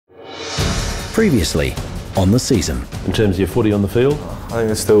Previously on the season. In terms of your footy on the field? I think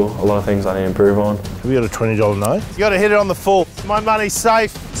there's still a lot of things I need to improve on. Have you got a $20 note? You got to hit it on the full. My money's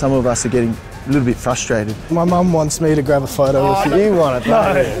safe. Some of us are getting a little bit frustrated. My mum wants me to grab a photo with you. You want it,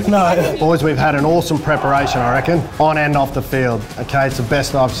 don't you? No. Boys, we've had an awesome preparation, I reckon, on and off the field. Okay, it's the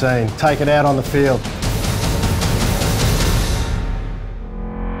best I've seen. Take it out on the field.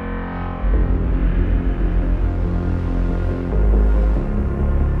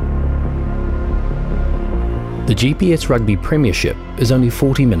 The GPS Rugby Premiership is only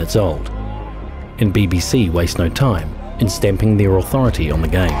 40 minutes old, and BBC waste no time in stamping their authority on the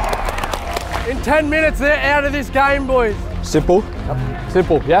game. In 10 minutes, they're out of this game, boys. Simple.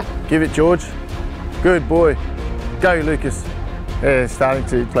 Simple, yeah? Give it, George. Good boy. Go, Lucas. Yeah, starting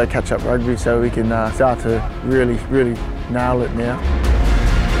to play catch-up rugby so we can start to really nail it now.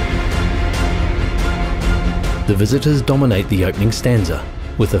 The visitors dominate the opening stanza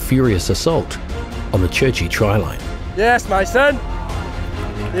with a furious assault on the churchy try line. Yes, Mason.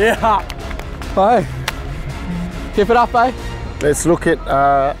 Yeah. Hey. Keep it up, eh? Let's look at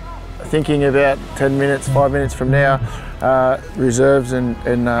thinking about 10 minutes, 5 minutes from now, reserves and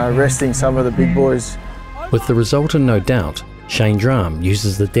resting some of the big boys. With the result in no doubt, Shane Drum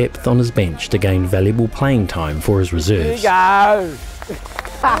uses the depth on his bench to gain valuable playing time for his reserves. There you go.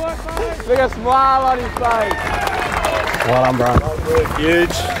 Look at a smile on his face. Well done, bro.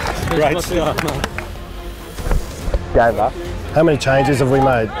 Huge. Great stuff, mate. Gave up. How many changes have we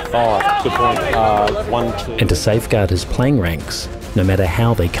made? 5. Good point. 1, 2. And to safeguard his playing ranks, no matter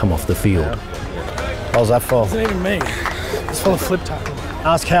how they come off the field. What was that for? It's not even me. It's for the flip tackle.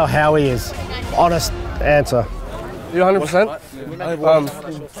 Ask how Howie is. Honest answer. You 100%?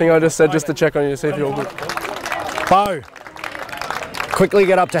 Thing I just said just to check on you to see if you're all good. Bo, quickly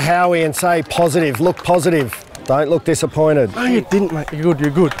get up to Howie and say positive. Look positive. Don't look disappointed. No, you didn't, mate. You're good, you're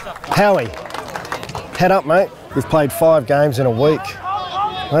good. Howie, head up, mate. You've played 5 games in a week.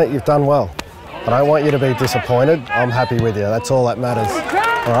 Mate, you've done well. I don't want you to be disappointed. I'm happy with you. That's all that matters.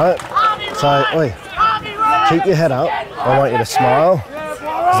 All right? So, oi, keep your head up. I want you to smile,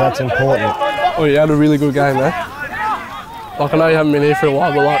 because that's important. Oh, you had a really good game, there. Like, I know you haven't been here for a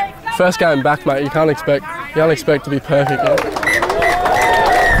while, but like, first game back, mate, you can't expect to be perfect.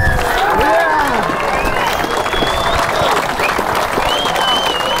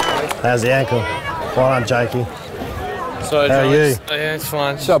 How's the ankle? Well done, Jakey. So, how are you? Yeah, it's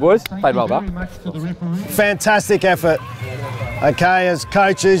fine. So, boys, played well, Buck. Fantastic effort. Okay, as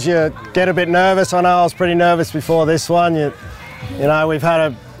coaches, you get a bit nervous. I know I was pretty nervous before this one. You know, we've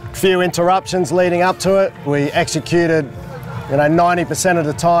had a few interruptions leading up to it. We executed, 90% of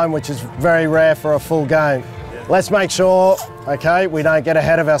the time, which is very rare for a full game. Let's make sure, okay, we don't get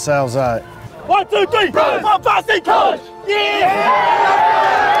ahead of ourselves, though. 1, 2, 3, I'm passing, coach! Yeah!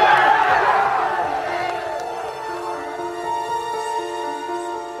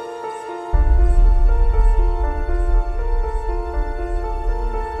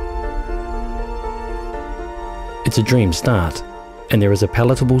 It's a dream start, and there is a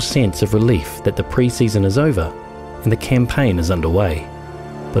palatable sense of relief that the pre-season is over and the campaign is underway.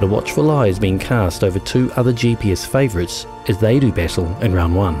 But a watchful eye is being cast over 2 other GPS favourites as they do battle in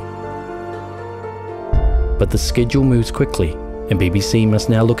round 1. But the schedule moves quickly, and BBC must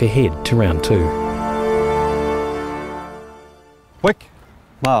now look ahead to round 2. Quick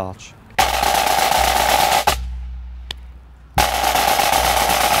march.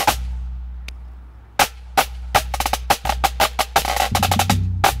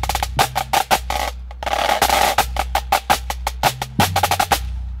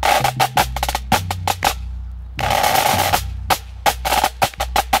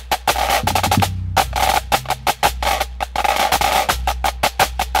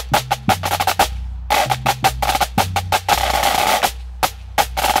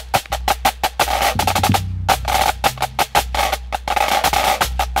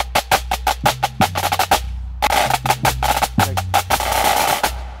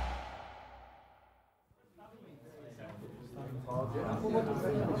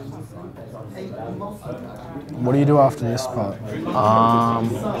 What do you do after this part? Wait,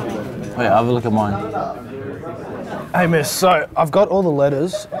 have a look at mine. Hey miss, so I've got all the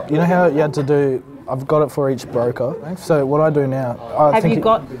letters. You know how you had to do, I've got it for each broker. So what I do now... Have you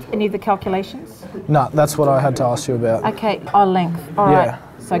got any of the calculations? No, that's what I had to ask you about. Okay, length. All right.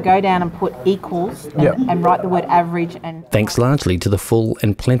 So go down and put equals and write the word average. And thanks largely to the full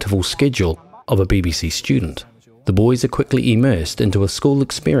and plentiful schedule of a BBC student, the boys are quickly immersed into a school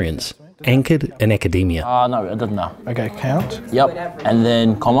experience anchored in academia. No, it doesn't know. Okay, count. Yep, and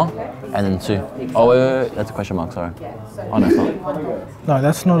then comma, and then 2. Oh, wait, that's a question mark, sorry. Oh, no, it's not. No,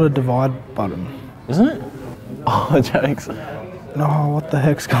 that's not a divide button. Isn't it? Oh, jokes. No, what the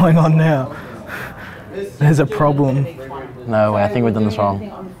heck's going on now? There's a problem. No way, I think we've done this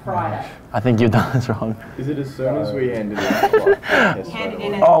wrong. I think you've done this wrong. Is it as soon as we handed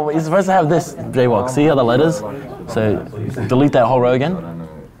it? Oh, you're supposed to have this, J-Walk. See how the letters? So, delete that whole row again.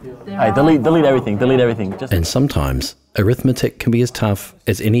 Hey, delete everything. And sometimes, arithmetic can be as tough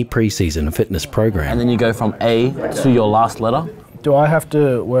as any pre-season fitness program. And then you go from A to your last letter. Do I have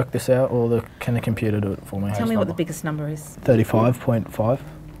to work this out, or can the computer do it for me? Tell me what the biggest number is. 35.5.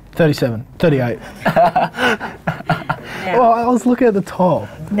 37. 38. Well, I was looking at the top.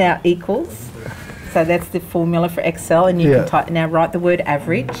 Now equals. So that's the formula for Excel, and you can type. Now write the word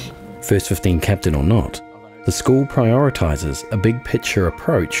average. First 15 captain or not, the school prioritises a big picture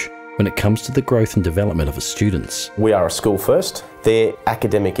approach when it comes to the growth and development of its students. We are a school first. Their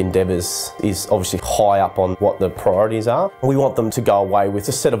academic endeavours is obviously high up on what the priorities are. We want them to go away with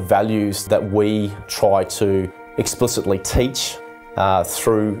a set of values that we try to explicitly teach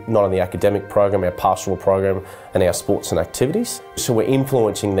through not only the academic program, our pastoral program and our sports and activities. So we're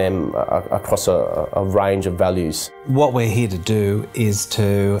influencing them across a range of values. What we're here to do is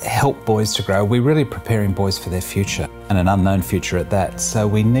to help boys to grow. We're really preparing boys for their future, and an unknown future at that. So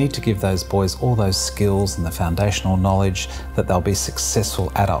we need to give those boys all those skills and the foundational knowledge that they'll be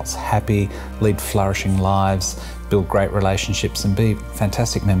successful adults, happy, lead flourishing lives, build great relationships and be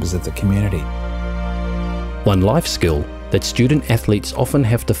fantastic members of the community. One life skill that student athletes often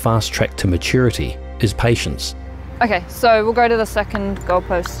have to fast track to maturity is patience. Okay, so we'll go to the second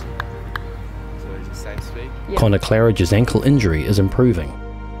goalpost. So is it same speed? Yeah. Connor Claridge's ankle injury is improving,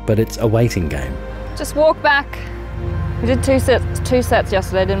 but it's a waiting game. Just walk back. We did two sets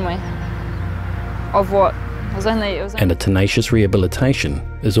yesterday, didn't we? Of what? It was only And a tenacious rehabilitation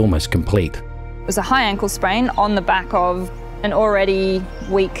is almost complete. It was a high ankle sprain on the back of an already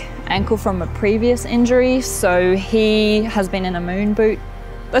weak ankle from a previous injury, so he has been in a moon boot.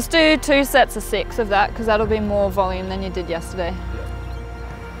 Let's do 2 sets of 6 of that, because that'll be more volume than you did yesterday.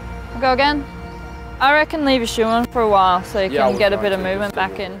 We'll go again. I reckon leave your shoe on for a while so you can get a bit of movement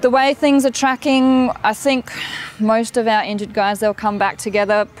back in. The way things are tracking, I think most of our injured guys, they'll come back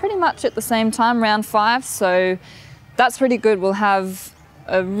together pretty much at the same time, round 5, so that's pretty good. We'll have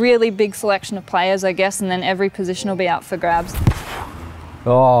a really big selection of players, I guess, and then every position will be out for grabs.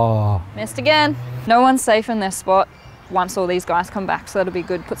 Oh. Missed again. No one's safe in their spot once all these guys come back, so that'll be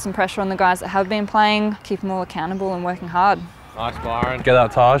good. Put some pressure on the guys that have been playing, keep them all accountable and working hard. Nice, Byron. Get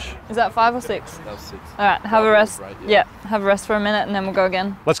that, Taj. Is that 5 or 6? That was 6. All right, have a rest. Yeah, have a rest for a minute and then we'll go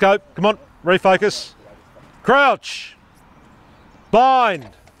again. Let's go. Come on, refocus. Crouch. Bind.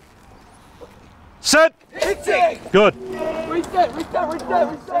 Set. Good.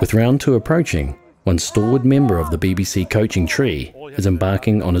 With round 2 approaching, one stalwart member of the BBC coaching tree is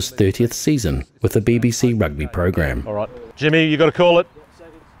embarking on his 30th season with the BBC rugby program. All right. Jimmy, you got to call it.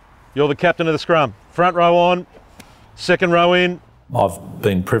 You're the captain of the scrum. Front row on, second row in. I've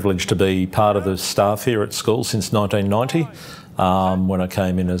been privileged to be part of the staff here at school since 1990, when I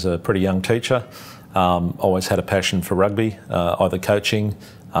came in as a pretty young teacher. Always had a passion for rugby, either coaching,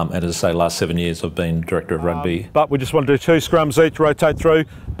 and as I say, last 7 years I've been director of rugby. But we just want to do 2 scrums each, rotate through,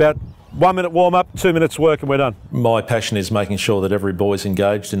 about 1 minute warm up, 2 minutes work and we're done. My passion is making sure that every boy's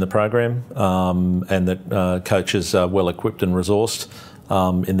engaged in the program and that coaches are well equipped and resourced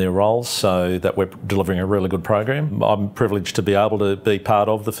in their roles, so that we're delivering a really good program. I'm privileged to be able to be part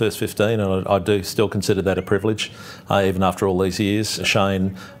of the first 15, and I do still consider that a privilege, even after all these years.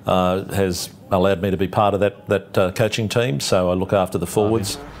 Shane has allowed me to be part of that coaching team, so I look after the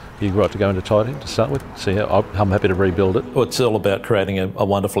forwards. You're right to go into tight end to start with. See, I'm happy to rebuild it. Well, it's all about creating a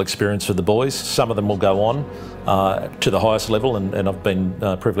wonderful experience for the boys. Some of them will go on to the highest level, and I've been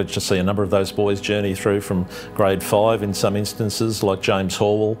privileged to see a number of those boys journey through from grade 5 in some instances, like James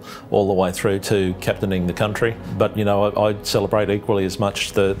Horwell, all the way through to captaining the country. But you know, I celebrate equally as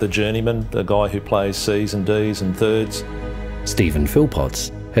much the journeyman, the guy who plays C's and D's and thirds. Stephen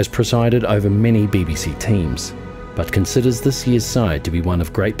Philpotts has presided over many BBC teams, but considers this year's side to be one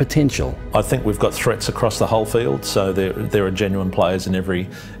of great potential. I think we've got threats across the whole field, so there are genuine players in every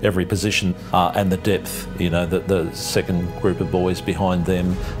position, and the depth, you know, the second group of boys behind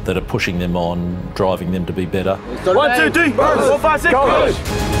them that are pushing them on, driving them to be better. 1, 2, 3, 4, 5, 6, go!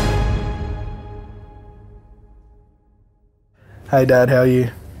 Hey Dad, how are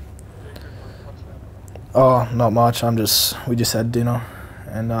you? Oh, not much. We just had dinner,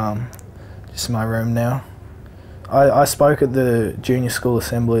 and just in my room now. I spoke at the junior school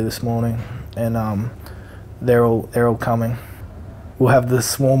assembly this morning, and they're all coming. We'll have the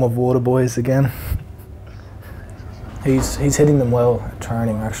swarm of water boys again. He's hitting them well at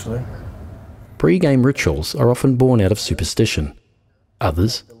training, actually. Pre-game rituals are often born out of superstition.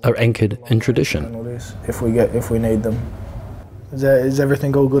 Others are anchored in tradition. If we need them. Is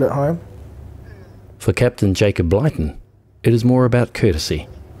everything all good at home? For Captain Jacob Blyton, it is more about courtesy.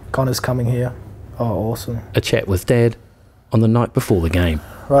 Connor's coming here. Oh, awesome. A chat with Dad on the night before the game.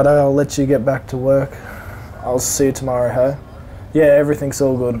 Right, I'll let you get back to work. I'll see you tomorrow, hey? Yeah, everything's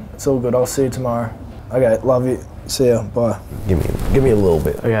all good. It's all good. I'll see you tomorrow. Okay, love you. See ya. Bye. Give me a little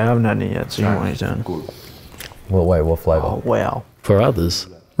bit. Okay, I haven't had any yet, so you want your turn. Good. Well, wait, what flavour? Oh, wow. For others,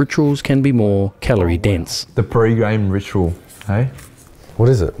 rituals can be more calorie dense. The pre-game ritual, hey? What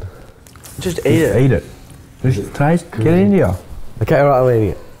is it? Just eat it. Eat it. Just taste, get it into you. Okay, all right, I'm eating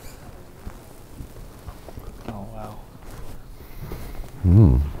it. Oh, wow.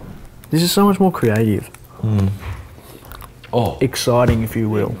 Mmm. This is so much more creative. Oh. Exciting, if you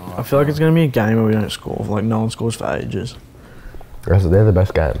will. I feel like it's going to be a game where we don't score. Like, no one scores for ages. They're the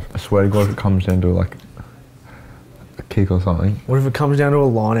best games. I swear to God, if it comes down to like a kick or something. What if it comes down to a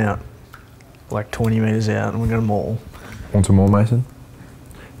line out, like 20 metres out, and we got a maul? Want some more, Mason?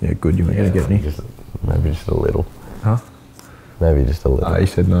 Yeah, good. You ain't going to get any. Maybe just a little. Huh? Maybe just a little. He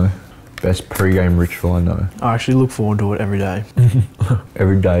said no. Best pre-game ritual I know. I actually look forward to it every day.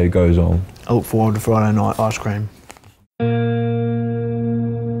 Every day it goes on. I look forward to Friday night ice cream.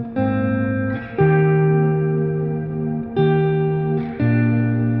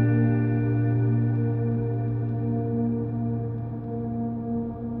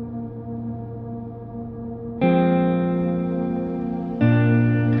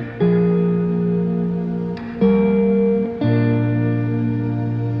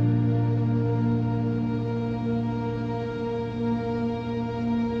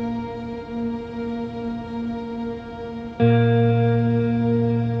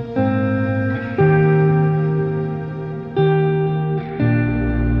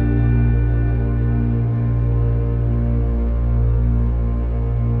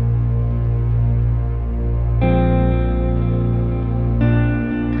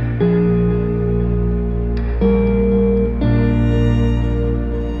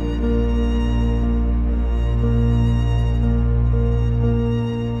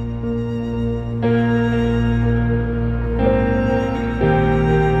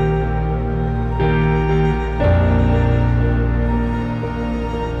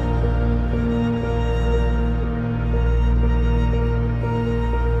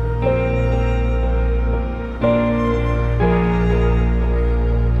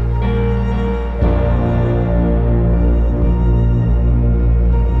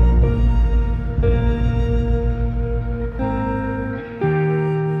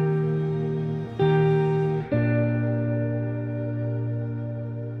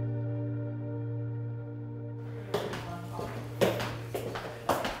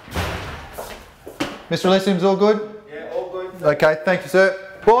 Mr. Elysium's all good? Yeah, all good. Okay, thank you, sir.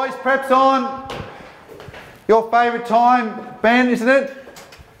 Boys, prep's on. Your favourite time, Ben, isn't it?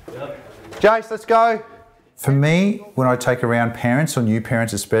 Yep. Jace, let's go. For me, when I take around parents, or new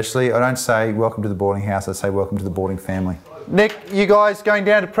parents especially, I don't say welcome to the boarding house, I say welcome to the boarding family. Nick, you guys going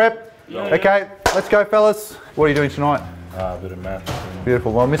down to prep? Yeah. Okay, let's go, fellas. What are you doing tonight? A bit of math.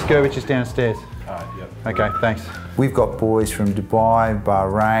 Beautiful. Well, Miss Gerwich is downstairs. Yep. Okay, thanks. We've got boys from Dubai,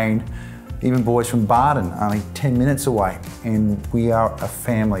 Bahrain, even boys from Baden, only 10 minutes away, and we are a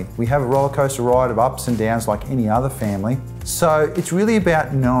family. We have a roller coaster ride of ups and downs like any other family. So it's really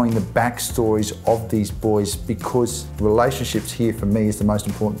about knowing the backstories of these boys, because relationships here for me is the most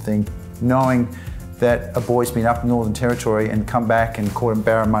important thing. Knowing that a boy's been up in Northern Territory and come back and caught him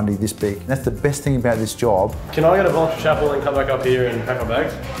barramundi this big. That's the best thing about this job. Can I get a voluntary chapel and come back up here and pack my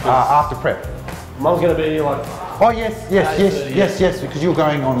bags? After prep. Mum's going to be like... Oh yes, because you're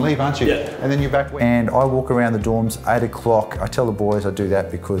going on leave, aren't you? Yeah. And then you're back. And I walk around the dorms 8 o'clock. I tell the boys I do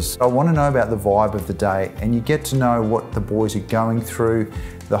that because I want to know about the vibe of the day, and you get to know what the boys are going through,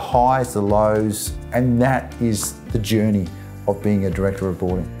 the highs, the lows, and that is the journey of being a director of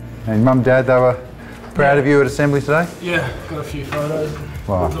boarding. And Mum, Dad, they were proud of you at assembly today? Yeah, got a few photos.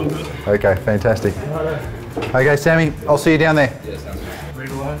 Wow. It's all good. Okay, fantastic. Okay, Sammy, I'll see you down there. Yeah, sounds good.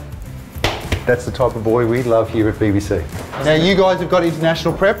 Read away. That's the type of boy we love here at BBC. Now you guys have got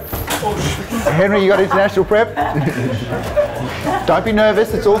international prep. Henry, you got international prep? Don't be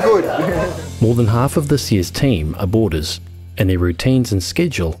nervous, it's all good. More than half of this year's team are boarders, and their routines and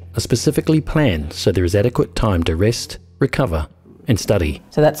schedule are specifically planned so there is adequate time to rest, recover and study.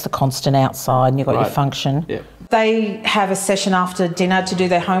 So that's the constant outside, and you've got your function. Yeah. They have a session after dinner to do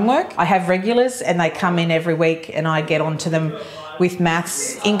their homework. I have regulars and they come in every week and I get onto them with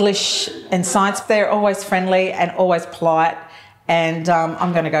maths, English and science. They're always friendly and always polite, and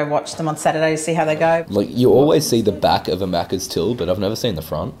I'm going to go watch them on Saturday to see how they go. Like, you always see the back of a Macca's till, but I've never seen the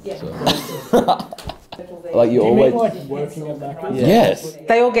front. Yeah. So. Like, you always... like working at Macca's? Yes.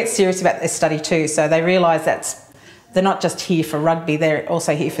 They all get serious about their study too, so they realise they're not just here for rugby, they're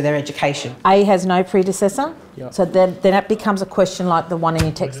also here for their education. A has no predecessor, so then that becomes a question like the one in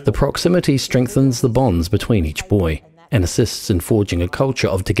your text. The proximity strengthens the bonds between each boy and assists in forging a culture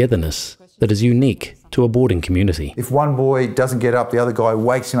of togetherness that is unique to a boarding community. If one boy doesn't get up, the other guy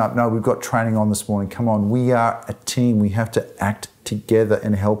wakes him up. No, we've got training on this morning. Come on, we are a team. We have to act together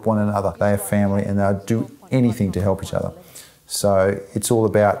and help one another. They are family and they'll do anything to help each other. So it's all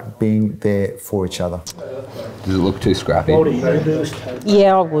about being there for each other. Does it look too scrappy?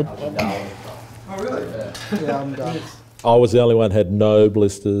 Yeah, I would. I was the only one who had no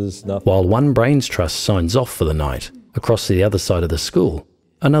blisters, nothing. While one brains trust signs off for the night, across the other side of the school,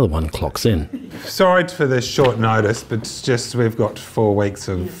 another one clocks in. Sorry for the short notice, but it's just we've got 4 weeks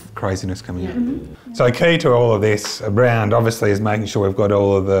of craziness coming up. So key to all of this around, obviously, is making sure we've got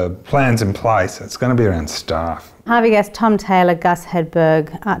all of the plans in place. It's going to be around staff. Harvey Guest, Tom Taylor, Gus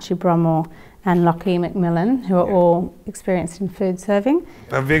Hedberg, Archie Bromwell and Lockie McMillan, who are all experienced in food serving.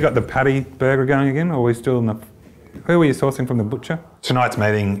 Have you got the patty burger going again, or are we still in the... Who were you sourcing from the butcher? Tonight's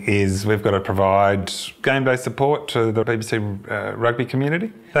meeting is we've got to provide game-based support to the BBC rugby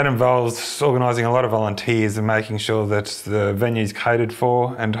community. That involves organising a lot of volunteers and making sure that the venue's catered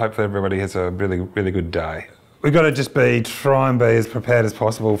for, and hopefully everybody has a really, really good day. We've got to just try and be as prepared as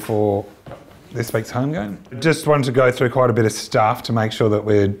possible for this week's home game. Just wanted to go through quite a bit of stuff to make sure that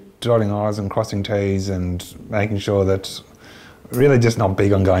we're dotting I's and crossing T's and making sure that really just not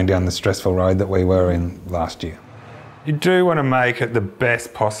big on going down the stressful road that we were in last year. You do want to make it the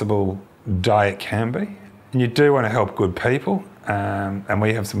best possible day it can be, and you do want to help good people, and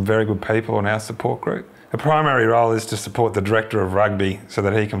we have some very good people in our support group. The primary role is to support the Director of Rugby so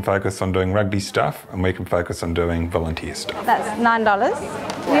that he can focus on doing rugby stuff and we can focus on doing volunteer stuff. That's $9.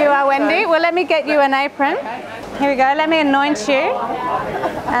 You are Wendy. Well, let me get you an apron. Here we go. Let me anoint you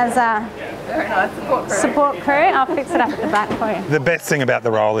as a support crew. I'll fix it up at the back for you. The best thing about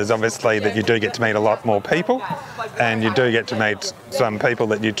the role is obviously that you do get to meet a lot more people, and you do get to meet some people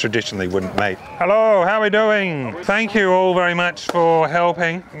that you traditionally wouldn't meet. Hello, how are we doing? Thank you all very much for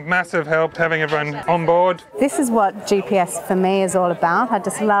helping. Massive help having everyone on board. This is what GPS for me is all about. I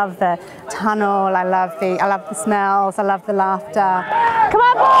just love the tunnel. I love the smells. I love the laughter. Come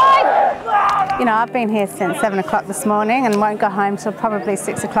on, boys! You know, I've been here since 7 o'clock this morning and won't go home till probably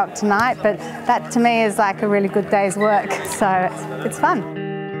 6 o'clock tonight, but that to me is like a really good day's work, so it's fun.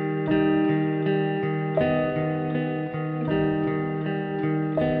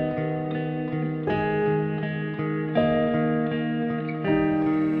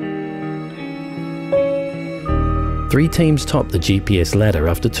 Three teams top the GPS ladder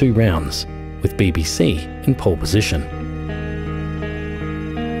after 2 rounds, with BBC in pole position.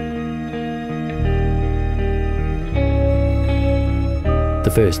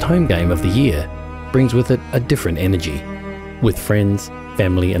 The first home game of the year brings with it a different energy. With friends,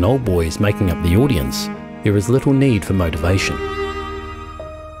 family and old boys making up the audience, there is little need for motivation.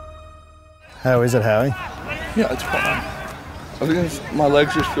 How is it, Howie? Yeah, it's fine. I think my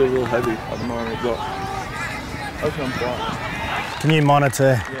legs just feel real heavy at the moment, but I think I'm fine. Can you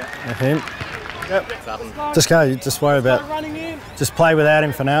monitor him? Yep. Just go, just worry about it. Just play without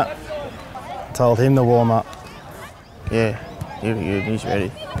him for now. Told him to warm up. Yeah, he'll be good, he's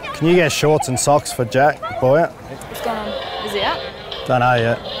ready. Can you get shorts and socks for Jack, Boyer? What's going on? Is he out? Don't know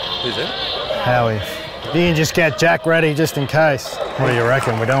yet. Who's it? Howie. You can just get Jack ready just in case. What do you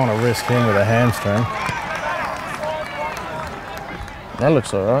reckon? We don't want to risk him with a hamstring. That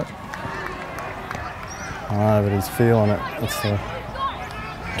looks all right. I know, but he's feeling it. That's the...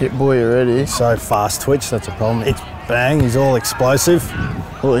 Get Boyer ready. So fast twitch, that's a problem. It's bang, he's all explosive.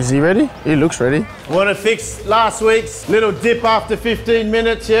 Well, is he ready? He looks ready. Want to fix last week's little dip after 15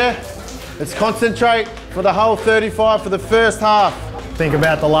 minutes, yeah? Let's concentrate for the whole 35 for the first half. Think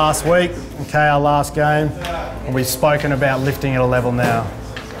about the last week, okay, our last game, and we've spoken about lifting at a level now.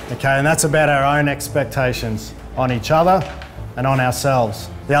 Okay, and that's about our own expectations on each other and on ourselves.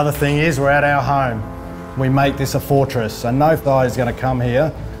 The other thing is we're at our home. We make this a fortress, so no guy is going to come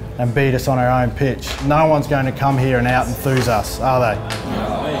here and beat us on our own pitch. No one's going to come here and out-enthuse us, are they?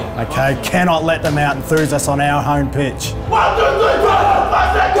 Okay, cannot let them out-enthuse us on our home pitch. 1, 2, 3, 4,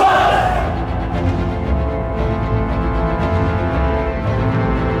 5, 6, 7.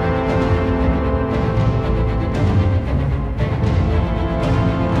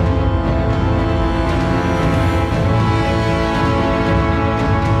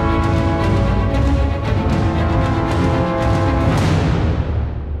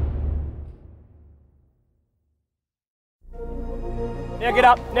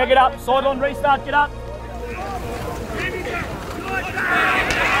 Now get up, sideline restart, get up.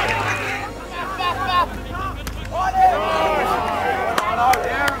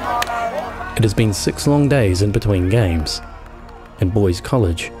 It has been 6 long days in between games, and boys'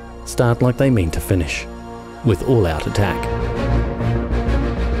 college start like they mean to finish, with all-out attack.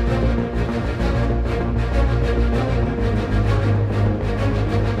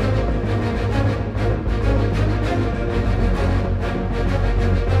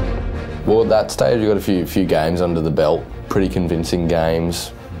 Well, at that stage we got a few games under the belt, pretty convincing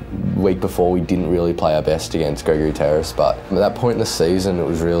games. Week before we didn't really play our best against Gregory Terrace, but at that point in the season it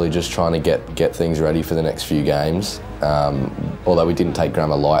was really just trying to get things ready for the next few games. Although we didn't take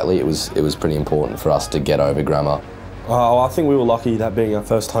Grammar lightly, it was pretty important for us to get over Grammar. I think we were lucky that being our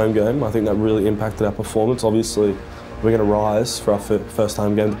first home game. I think that really impacted our performance. Obviously we're going to rise for our first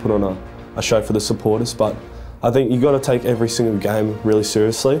home game to put on a show for the supporters, but I think you've got to take every single game really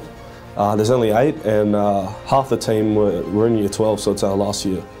seriously. There's only 8 and half the team we're in year 12, so it's our last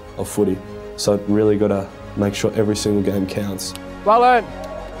year of footy. So really got to make sure every single game counts. Well earned.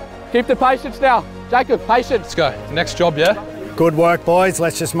 Keep the patience now. Jacob, patience. Let's go. Next job, yeah? Good work, boys.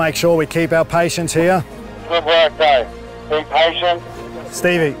 Let's just make sure we keep our patience here. Good work, Dave. Be patient.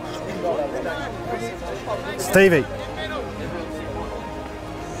 Stevie. Stevie.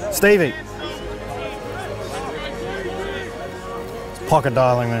 Stevie. It's pocket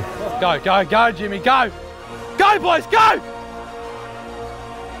dialing there. Go, Jimmy, go! Go, boys, go!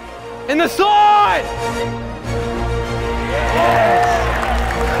 In the side!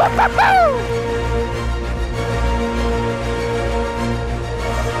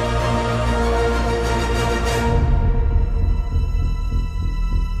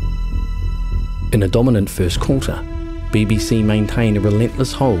 In a dominant first quarter, BBC maintain a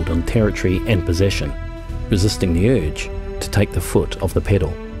relentless hold on territory and possession, resisting the urge to take the foot off the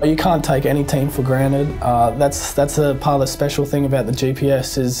pedal. You can't take any team for granted. That's a part of the special thing about the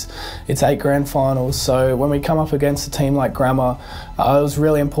GPS is it's 8 grand finals. So when we come up against a team like Grammar, it was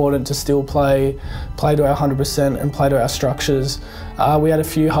really important to still play to our 100% and play to our structures. We had a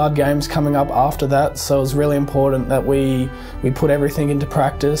few hard games coming up after that, so it was really important that we put everything into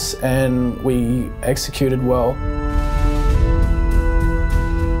practice and we executed well.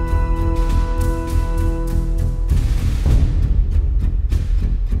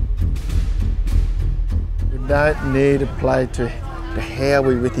 Don't need to play to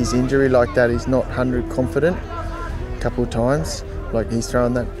Howie with his injury like that. He's not 100 confident a couple of times. Like he's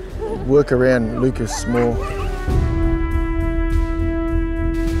throwing that work around Lucas more.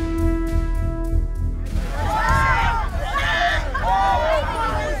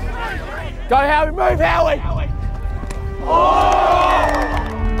 Go, Howie, move, Howie!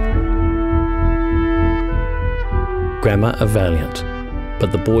 Grammar are valiant,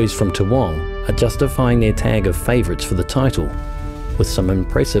 but the boys from Toowong are justifying their tag of favourites for the title with some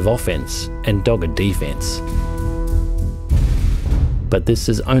impressive offence and dogged defence. But this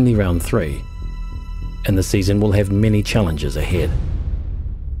is only round 3, and the season will have many challenges ahead.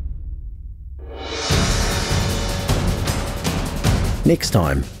 Next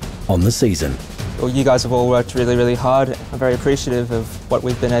time on the season. Well, you guys have all worked really, really hard. I'm very appreciative of what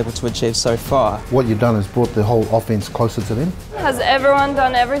we've been able to achieve so far. What you've done is brought the whole offence closer to them. Has everyone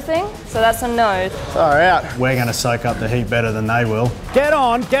done everything? So that's a no. Far out. We're going to soak up the heat better than they will. Get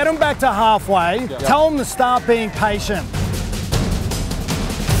on, get them back to halfway. Tell them to start being patient.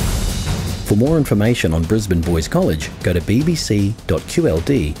 For more information on Brisbane Boys College, go to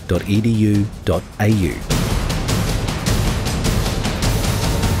bbc.qld.edu.au.